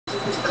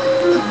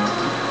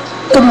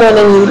Good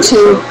morning,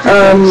 YouTube.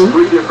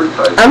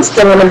 I'm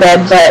still in the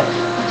bed, but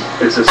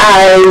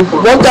I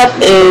woke up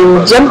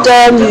and jumped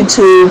on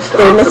YouTube,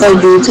 famous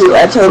on YouTube.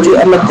 I told you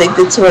I'm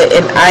addicted to it,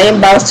 and I am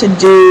about to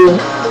do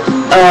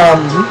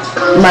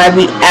my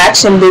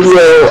reaction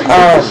video.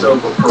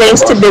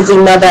 Thanks to Busy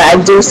Mother, I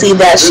do see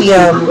that she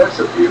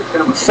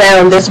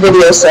found this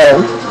video,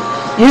 so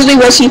usually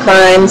what she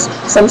finds,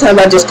 sometimes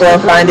I just go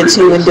and find it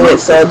too and do it,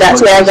 so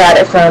that's where I got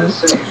it from.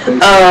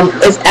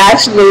 It's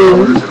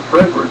actually,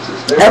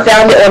 I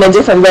found it on a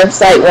different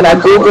website when I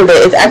googled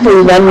it. It's actually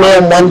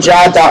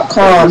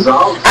oneman1jar.com.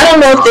 I don't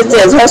know if this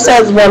is, her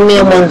says one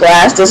man one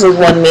glass, this is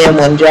one man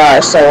one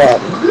jar, so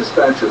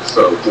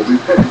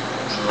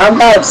I'm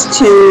about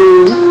to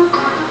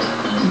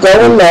go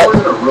and look.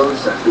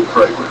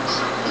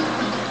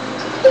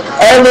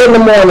 Early in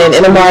the morning,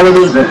 and I'm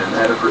already eating.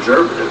 Add a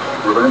preservative to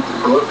prevent the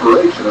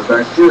proliferation of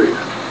bacteria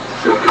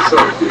should the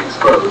soap be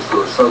exposed to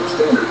a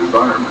substandard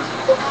environment.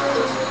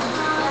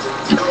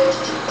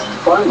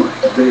 Finally,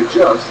 they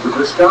adjust the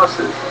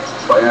viscosity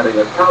by adding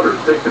a powdered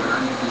thickener.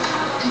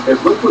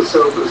 If liquid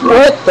soap is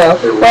ready,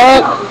 it will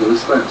come out of the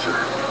dispenser.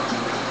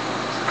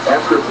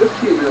 After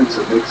 15 minutes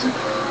of mixing,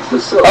 the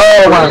soap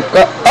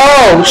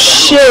oh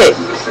shit!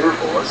 The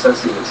sample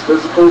assessing its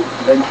physical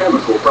and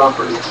chemical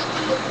properties.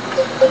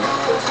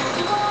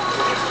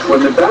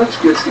 When the batch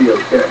gets the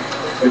okay,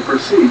 it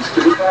proceeds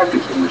to the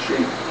packaging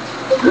machine.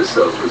 This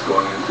soap is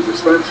going into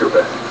dispenser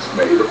bags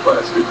made of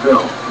plastic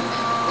film.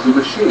 The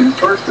machine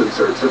first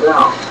inserts a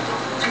valve.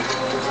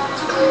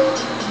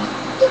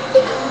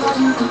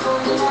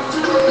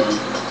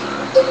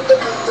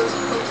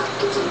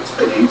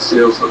 It heat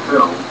seals the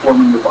film,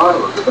 forming the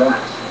bottom of the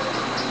bag.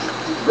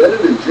 Then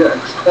it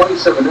injects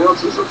 27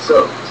 ounces of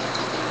soap.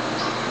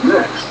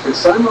 Next, it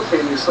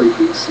simultaneously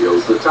heat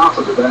seals the top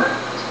of the bag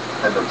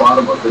and the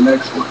bottom of the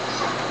next one.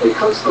 It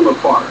cuts them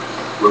apart,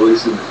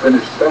 releasing the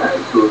finished bag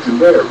to a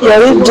conveyor belt. Yeah,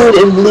 this dude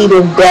is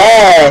bleeding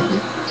bad.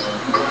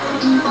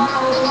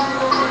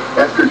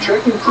 After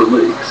checking for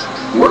leaks,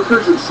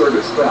 workers insert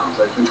a spout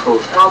that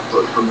controls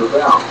output from the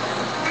valve.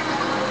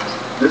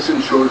 This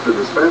ensures the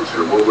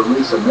dispenser will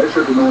release a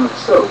measured amount of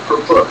soap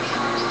per push.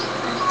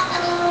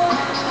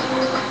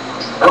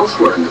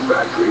 Elsewhere in the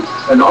factory,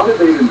 an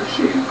automated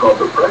machine called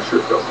the pressure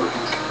filter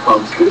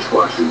pumps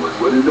dishwashing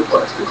liquid into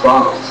plastic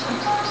bottles.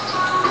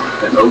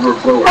 An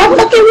overflow. I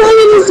fucking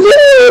wanted this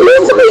video. It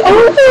needs to be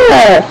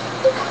over.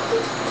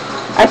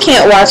 I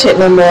can't watch it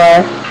no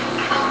more.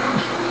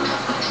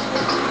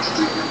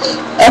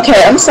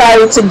 Okay, I'm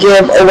sorry to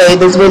give away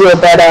this video,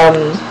 but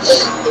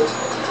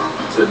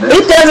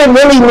it doesn't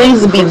really need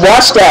to be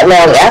watched that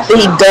long after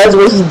he does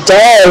what he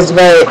does,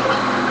 but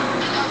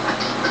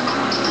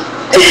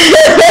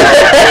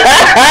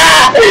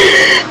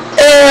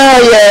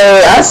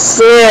yeah, I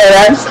swear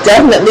that's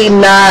definitely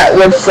not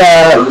what's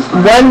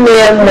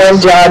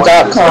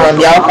oneman1jar.com.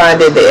 Y'all find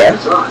it there.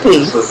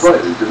 Peace.